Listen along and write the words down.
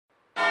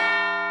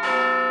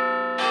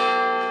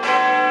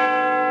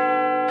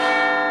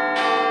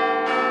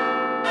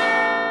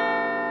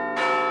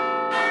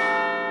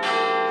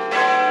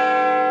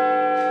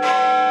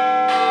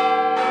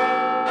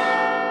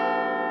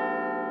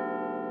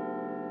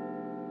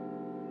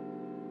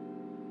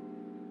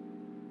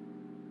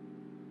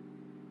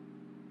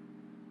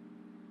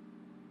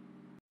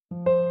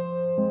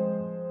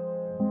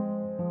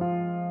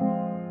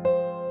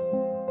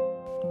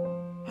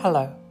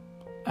Hello,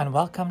 and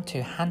welcome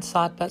to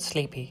Hansard but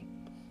Sleepy,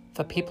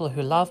 for people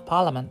who love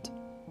Parliament,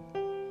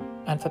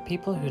 and for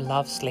people who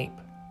love sleep.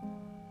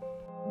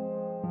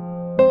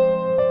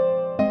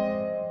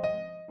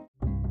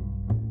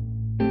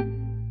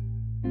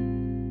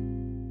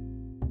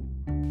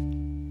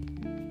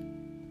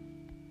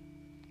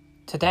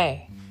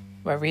 Today,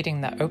 we're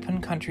reading the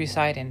Open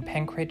Countryside in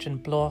Penkridge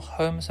and Bloor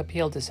Homes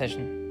Appeal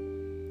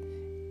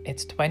Decision.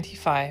 It's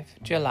 25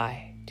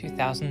 July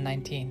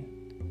 2019.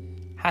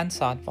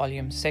 Hansard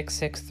Volume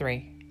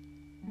 663.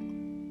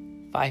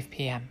 5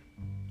 p.m.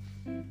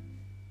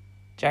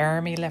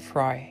 Jeremy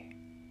Lefroy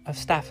of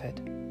Stafford,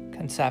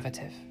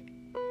 Conservative.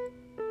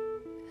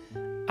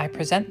 I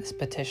present this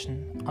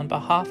petition on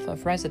behalf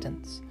of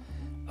residents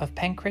of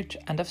Penkridge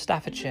and of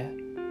Staffordshire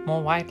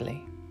more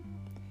widely.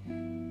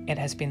 It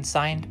has been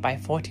signed by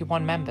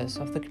 41 members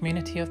of the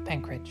community of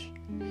Penkridge,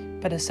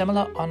 but a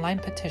similar online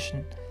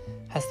petition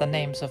has the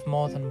names of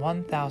more than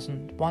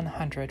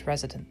 1,100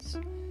 residents,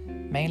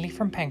 mainly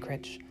from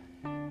Penkridge,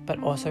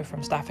 but also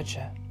from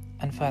Staffordshire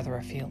and further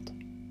afield.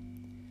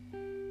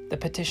 The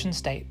petition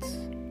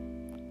states,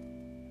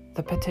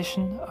 "The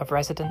petition of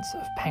residents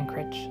of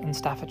Penkridge and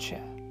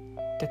Staffordshire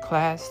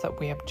declares that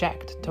we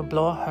object to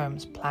Bloor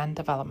Homes' planned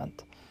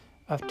development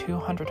of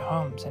 200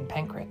 homes in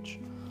Penkridge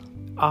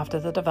after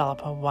the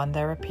developer won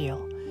their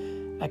appeal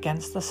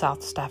against the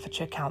South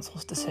Staffordshire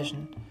Council's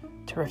decision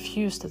to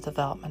refuse the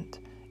development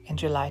in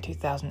July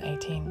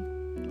 2018.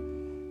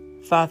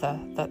 Further,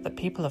 that the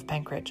people of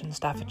Penkridge and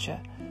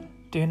Staffordshire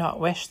do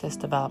not wish this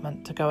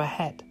development to go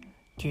ahead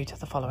due to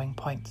the following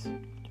points.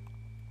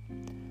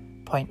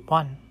 Point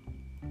 1.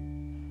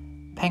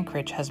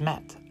 Penkridge has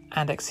met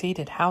and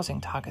exceeded housing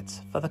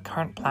targets for the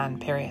current plan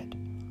period.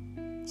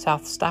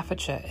 South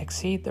Staffordshire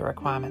exceed the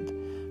requirement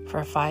for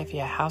a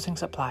 5-year housing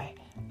supply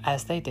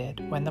as they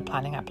did when the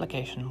planning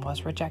application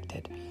was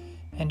rejected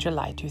in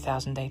July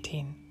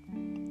 2018.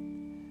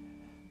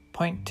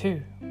 Point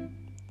 2.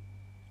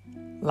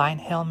 Line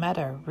Hill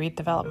Meadow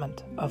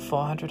redevelopment of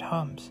 400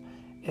 homes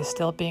is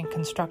still being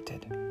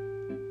constructed,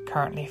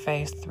 currently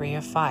phase 3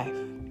 of 5.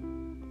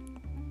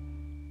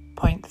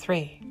 Point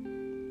 3.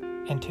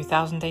 In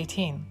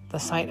 2018, the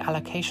site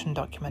allocation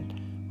document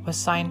was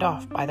signed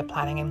off by the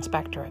Planning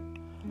Inspectorate,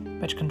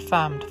 which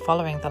confirmed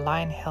following the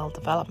Line Hill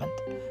development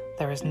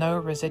there is no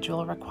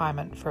residual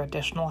requirement for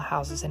additional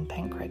houses in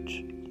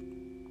Penkridge.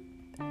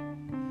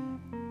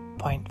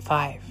 Point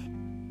 5.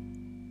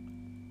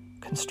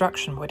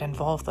 Construction would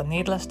involve the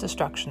needless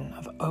destruction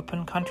of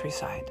open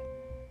countryside,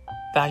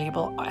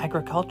 valuable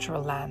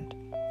agricultural land,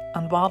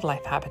 and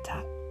wildlife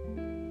habitat.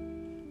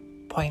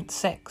 Point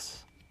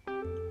 6.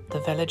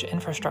 The village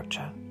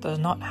infrastructure does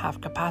not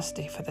have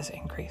capacity for this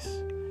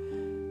increase.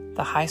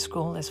 The high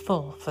school is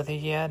full for the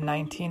year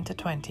 19 to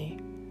 20,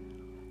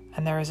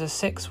 and there is a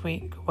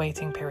 6-week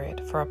waiting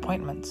period for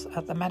appointments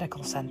at the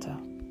medical centre.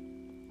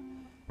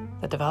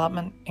 The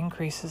development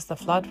increases the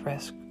flood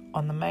risk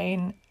on the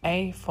main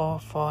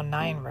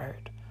A449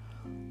 road,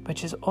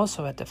 which is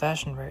also a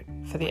diversion route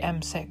for the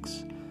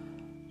M6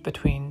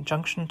 between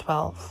Junction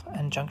 12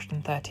 and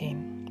Junction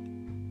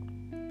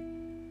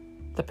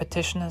 13. The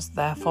petitioners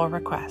therefore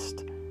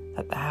request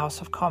that the House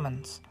of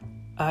Commons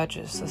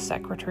urges the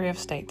Secretary of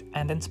State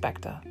and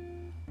Inspector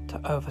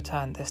to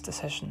overturn this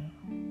decision.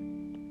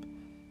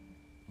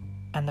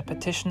 And the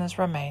petitioners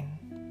remain,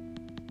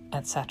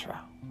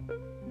 etc.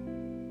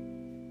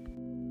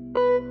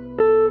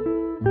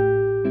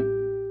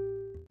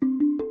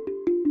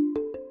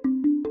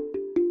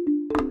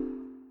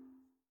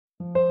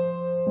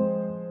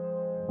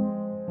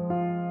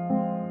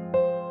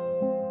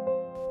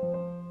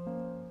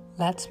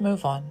 Let's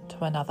move on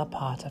to another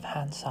part of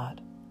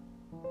Hansard.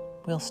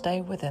 We'll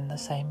stay within the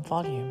same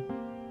volume,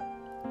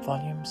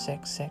 Volume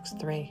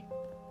 663.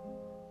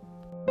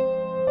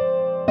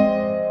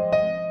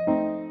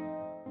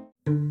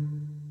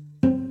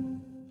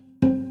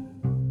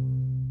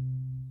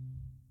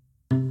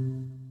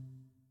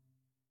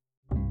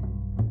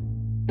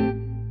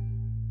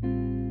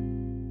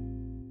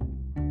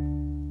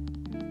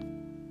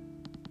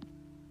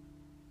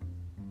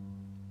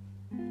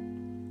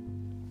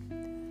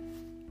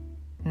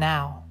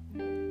 Now,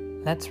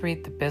 let's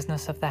read the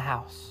business of the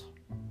House.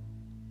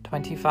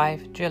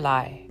 25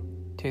 July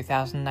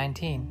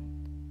 2019,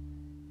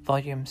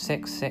 Volume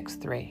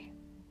 663.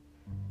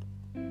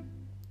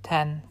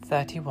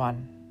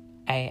 10:31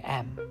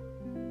 a.m.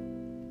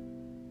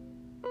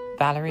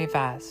 Valerie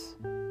Vaz,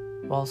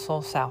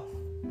 Walsall South,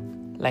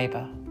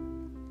 Labour.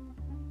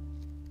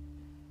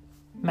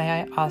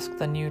 May I ask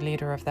the new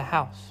Leader of the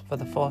House for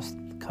the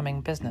forthcoming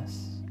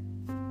business?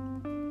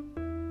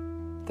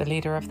 The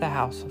Leader of the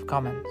House of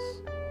Commons,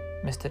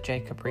 Mr.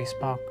 Jacob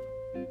Rees-Mogg.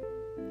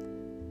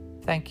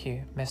 Thank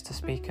you, Mr.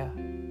 Speaker.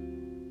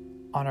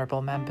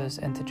 Honourable members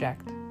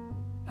interject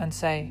and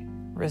say,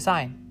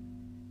 resign.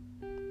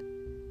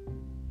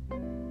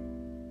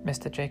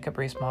 Mr. Jacob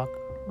Rees-Mogg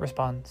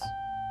responds,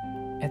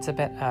 it's a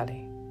bit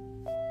early.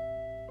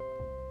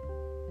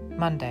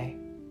 Monday,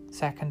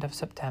 2nd of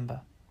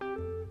September.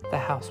 The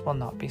House will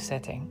not be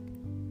sitting.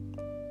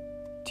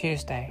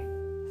 Tuesday,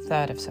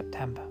 3rd of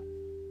September.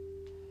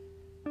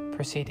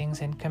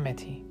 Proceedings in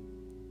committee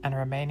and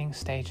remaining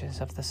stages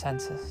of the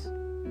census,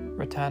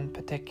 return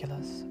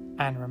particulars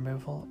and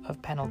removal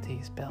of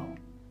penalties bill,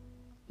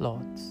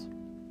 Lords.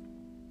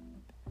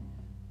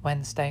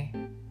 Wednesday,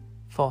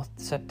 4th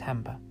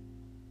September.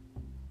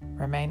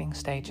 Remaining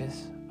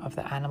stages of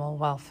the animal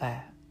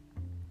welfare,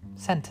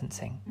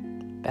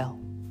 sentencing bill.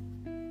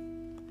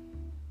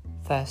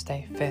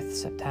 Thursday, 5th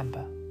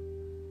September.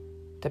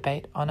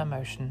 Debate on a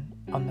motion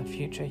on the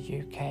future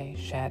UK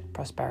Shared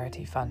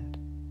Prosperity Fund,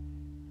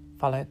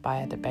 followed by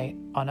a debate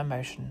on a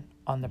motion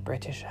on the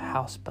British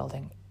house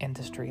building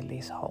industry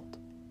leasehold.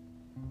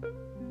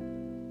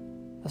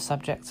 The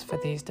subjects for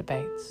these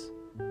debates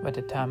were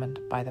determined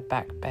by the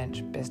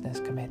Backbench Business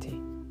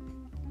Committee.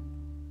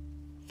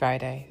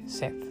 Friday,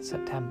 6th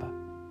September.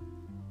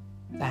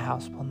 The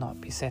House will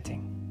not be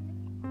sitting.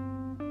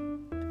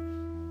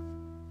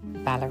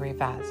 Valerie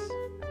Vaz.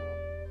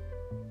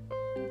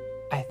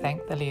 I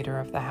thank the Leader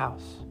of the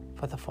House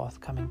for the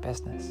forthcoming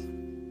business.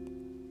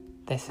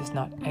 This is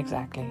not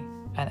exactly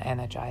an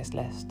energized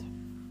list.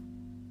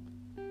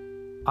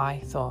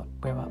 I thought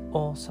we were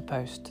all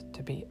supposed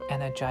to be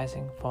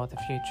energizing for the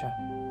future,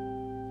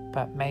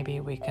 but maybe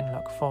we can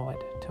look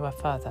forward to a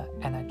further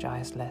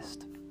energized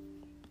list.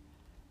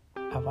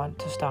 I want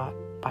to start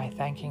by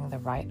thanking the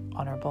Right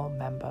Honourable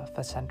Member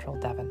for Central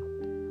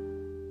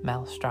Devon,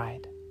 Mel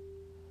Stride,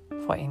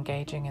 for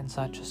engaging in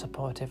such a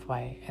supportive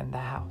way in the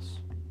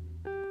House.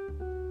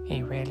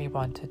 He really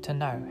wanted to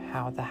know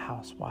how the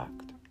House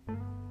worked.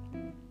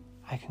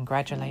 I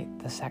congratulate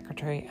the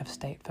Secretary of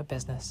State for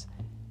Business,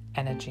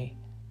 Energy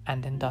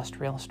and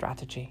Industrial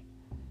Strategy,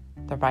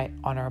 the Right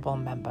Honourable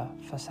Member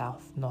for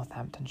South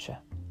Northamptonshire,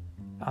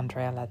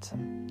 Andrea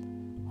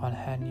Leadsom, on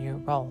her new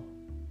role.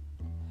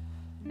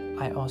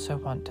 I also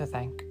want to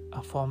thank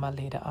a former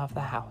Leader of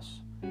the House,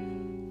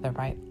 the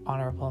Right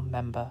Honourable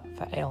Member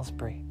for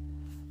Aylesbury,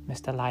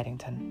 Mr.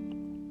 Lidington,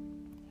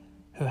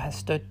 who has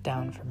stood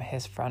down from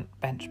his front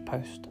bench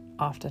post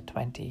after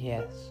 20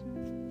 years.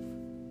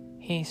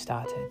 He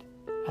started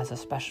as a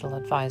special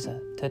advisor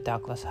to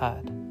Douglas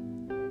Hurd.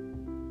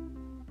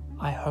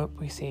 I hope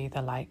we see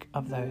the like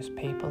of those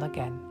people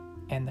again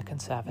in the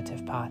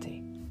Conservative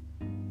Party.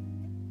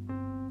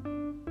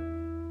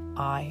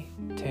 I,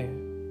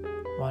 too,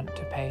 want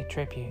to pay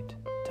tribute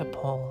to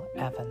Paul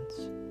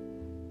Evans,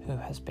 who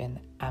has been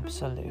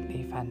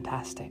absolutely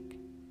fantastic.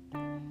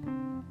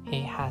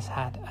 He has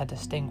had a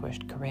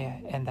distinguished career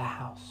in the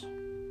House.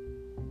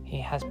 He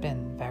has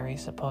been very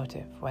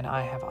supportive when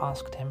I have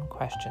asked him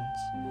questions,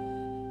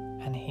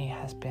 and he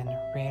has been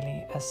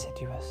really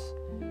assiduous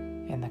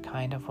in the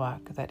kind of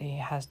work that he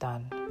has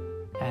done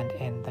and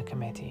in the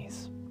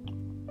committees.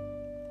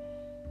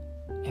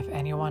 If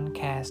anyone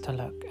cares to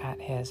look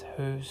at his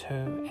Who's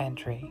Who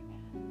entry,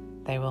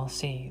 they will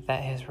see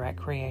that his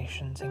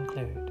recreations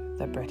include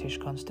the British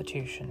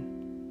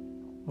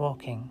Constitution,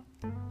 walking,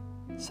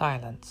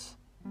 silence,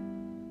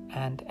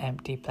 and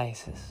empty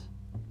places.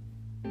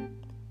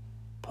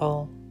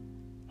 Paul,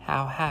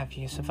 how have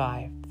you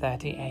survived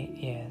 38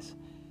 years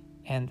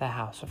in the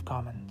House of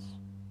Commons?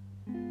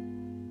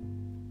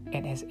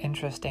 It is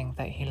interesting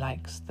that he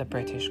likes the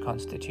British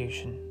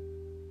Constitution.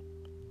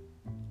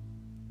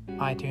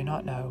 I do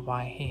not know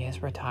why he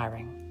is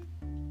retiring.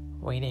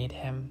 We need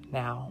him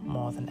now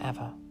more than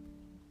ever.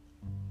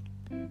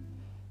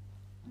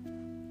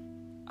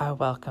 I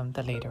welcome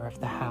the Leader of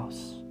the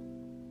House.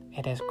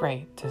 It is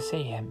great to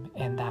see him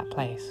in that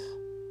place.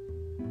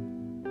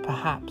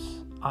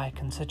 Perhaps I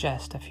can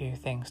suggest a few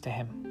things to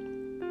him.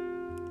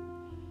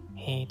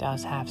 He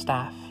does have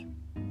staff,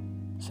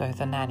 so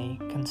the nanny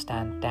can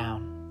stand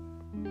down.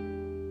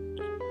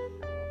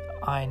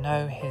 I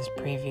know his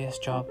previous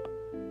job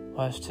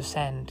was to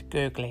send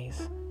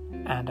googlies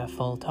and a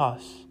full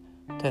toss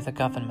to the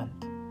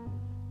government,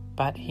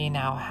 but he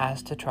now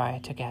has to try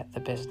to get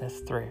the business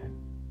through.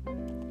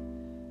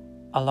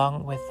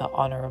 Along with the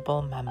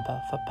Honourable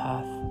Member for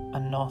Perth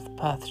and North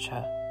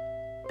Perthshire,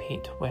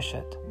 Pete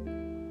Wishart,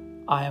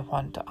 I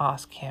want to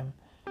ask him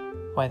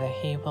whether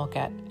he will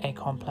get a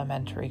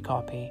complimentary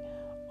copy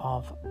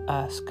of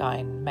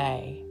Erskine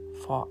May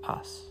for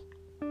us.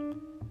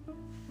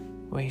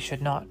 We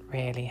should not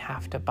really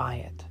have to buy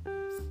it.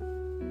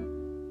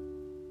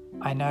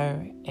 I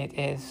know it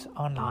is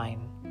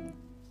online,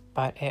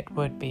 but it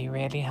would be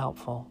really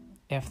helpful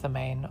if the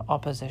main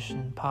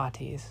opposition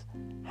parties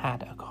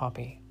had a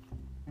copy.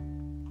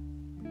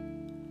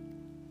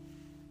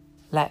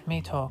 Let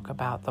me talk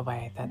about the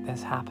way that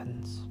this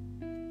happens.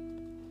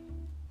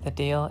 The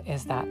deal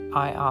is that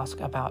I ask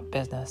about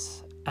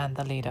business and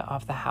the Leader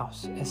of the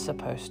House is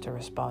supposed to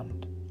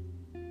respond.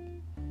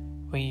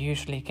 We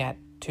usually get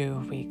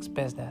 2 weeks'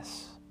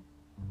 business.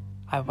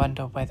 I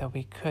wonder whether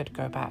we could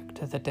go back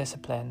to the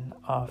discipline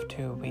of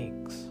 2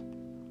 weeks.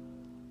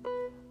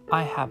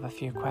 I have a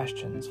few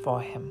questions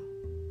for him.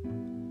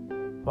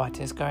 What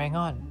is going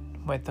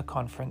on with the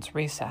conference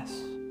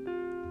recess?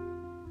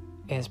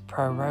 Is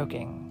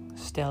proroguing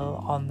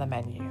still on the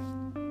menu?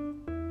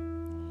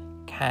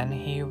 Can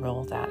he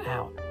rule that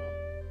out?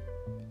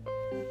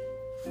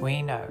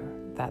 We know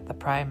that the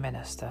Prime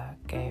Minister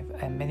gave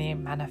a mini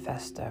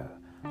manifesto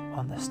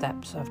on the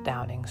steps of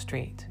Downing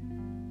Street.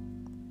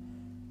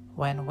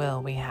 When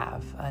will we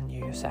have a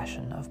new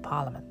session of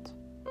Parliament?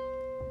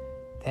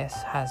 This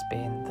has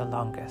been the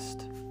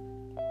longest.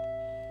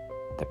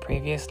 The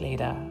previous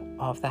leader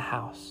of the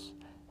House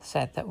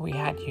said that we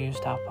had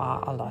used up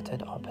our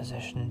allotted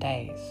opposition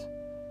days.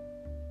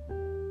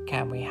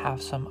 Can we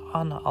have some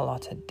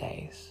unallotted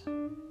days?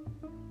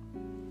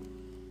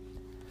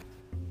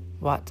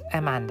 What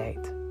a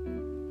mandate.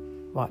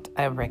 What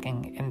a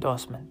rigging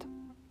endorsement.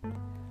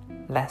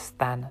 Less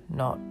than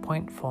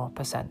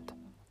 0.4%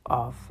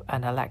 of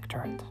an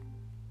electorate.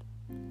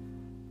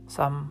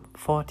 Some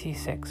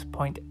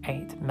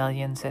 46.8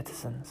 million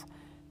citizens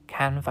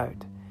can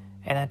vote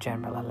in a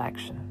general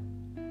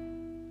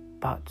election,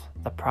 but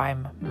the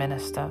Prime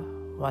Minister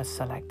was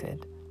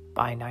selected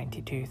by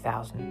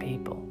 92,000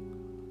 people.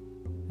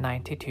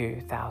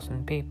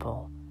 92,000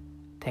 people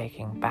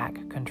taking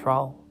back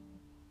control.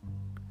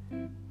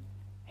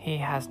 He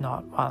has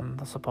not won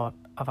the support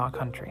of our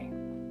country.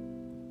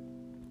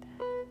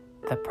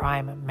 The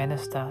Prime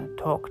Minister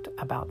talked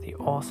about the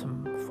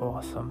awesome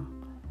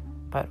foursome,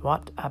 but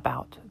what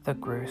about the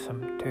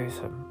gruesome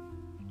twosome?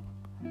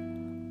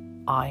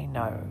 I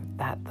know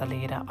that the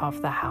Leader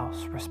of the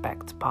House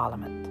respects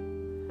Parliament,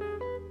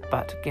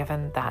 but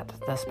given that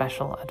the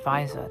Special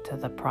Advisor to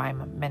the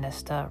Prime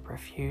Minister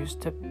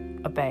refused to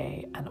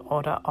obey an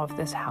order of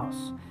this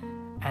House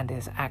and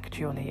is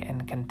actually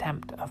in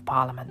contempt of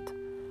Parliament,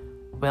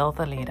 will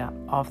the Leader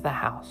of the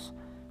House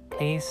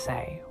please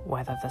say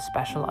whether the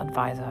Special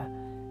Advisor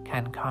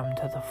can come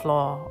to the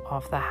floor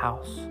of the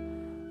House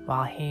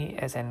while he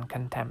is in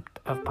contempt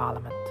of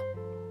Parliament?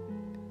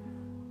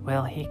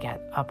 Will he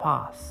get a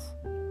pass?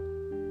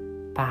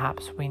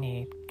 Perhaps we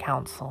need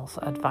Council's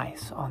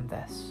advice on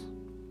this.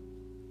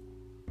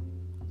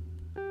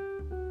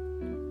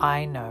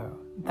 I know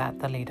that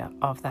the Leader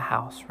of the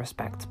House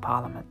respects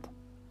Parliament.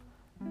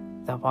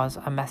 There was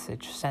a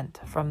message sent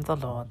from the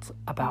Lords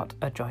about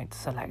a joint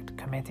select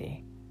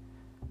committee.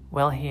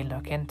 Will he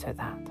look into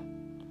that?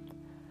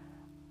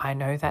 I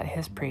know that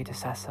his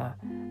predecessor,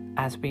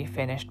 as we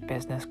finished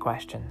business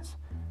questions,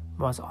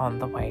 was on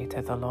the way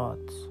to the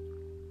Lords.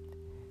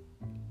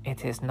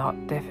 It is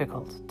not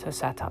difficult to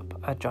set up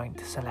a joint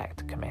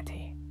select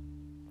committee.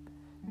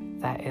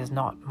 There is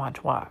not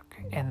much work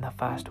in the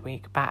first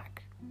week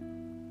back.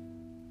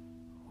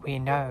 We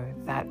know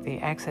that the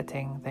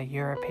Exiting the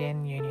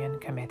European Union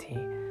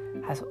Committee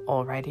has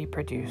already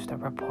produced a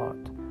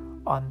report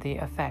on the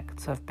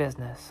effects of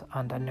business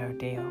under no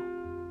deal.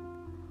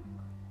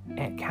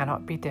 It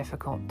cannot be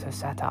difficult to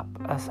set up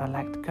a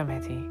select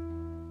committee,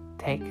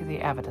 take the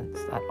evidence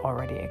that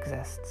already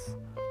exists,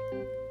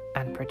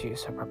 and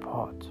produce a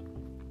report.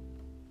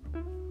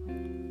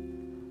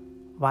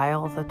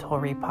 While the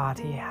Tory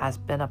party has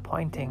been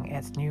appointing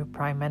its new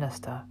Prime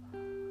Minister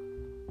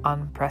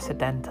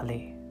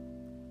unprecedentedly,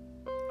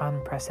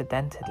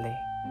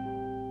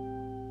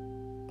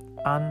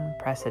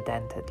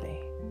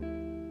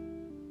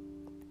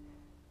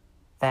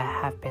 there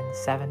have been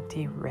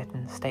 70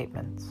 written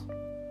statements.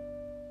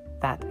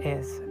 That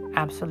is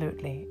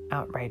absolutely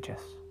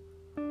outrageous.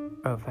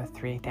 Over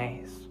 3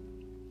 days.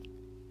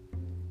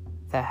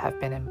 There have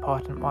been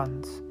important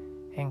ones,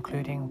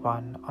 including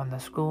one on the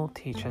School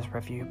Teachers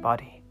Review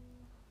body.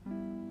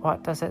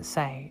 What does it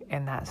say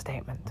in that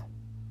statement?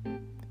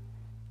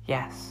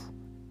 Yes,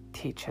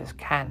 teachers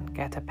can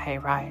get a pay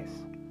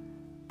rise,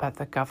 but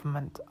the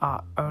government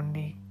are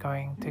only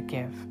going to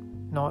give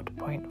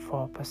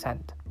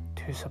 0.4%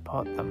 to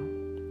support them.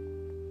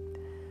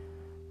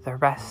 The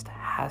rest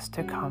has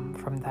to come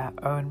from their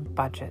own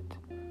budget,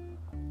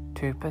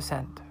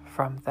 2%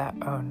 from their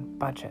own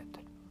budget.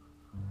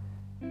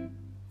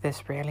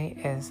 This really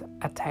is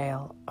a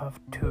tale of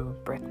two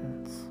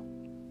Britons.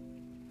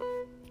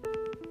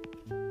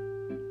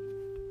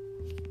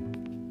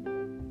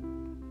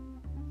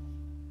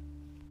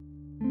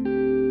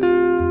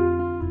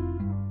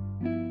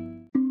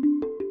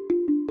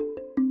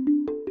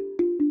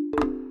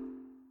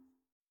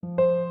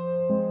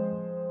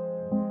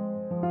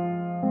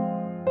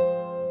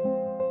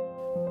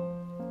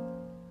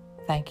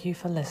 Thank you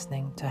for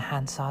listening to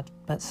Hansard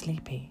but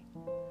Sleepy,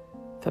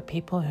 for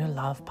people who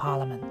love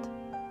Parliament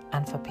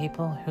and for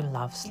people who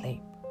love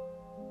sleep.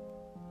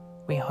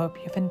 We hope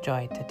you've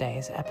enjoyed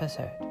today's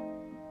episode.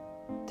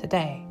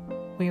 Today,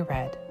 we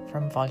read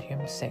from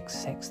volume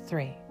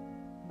 663.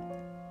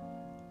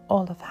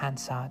 All of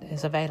Hansard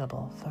is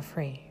available for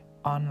free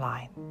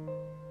online.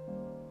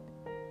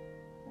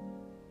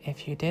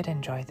 If you did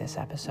enjoy this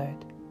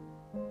episode,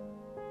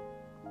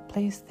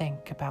 please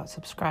think about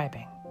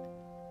subscribing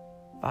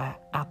via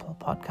Apple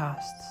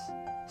Podcasts,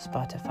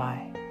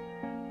 Spotify,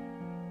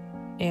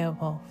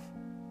 Earwolf,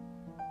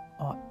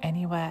 or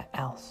anywhere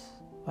else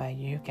where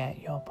you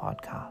get your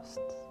podcasts.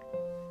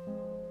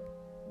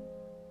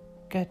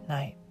 Good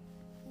night.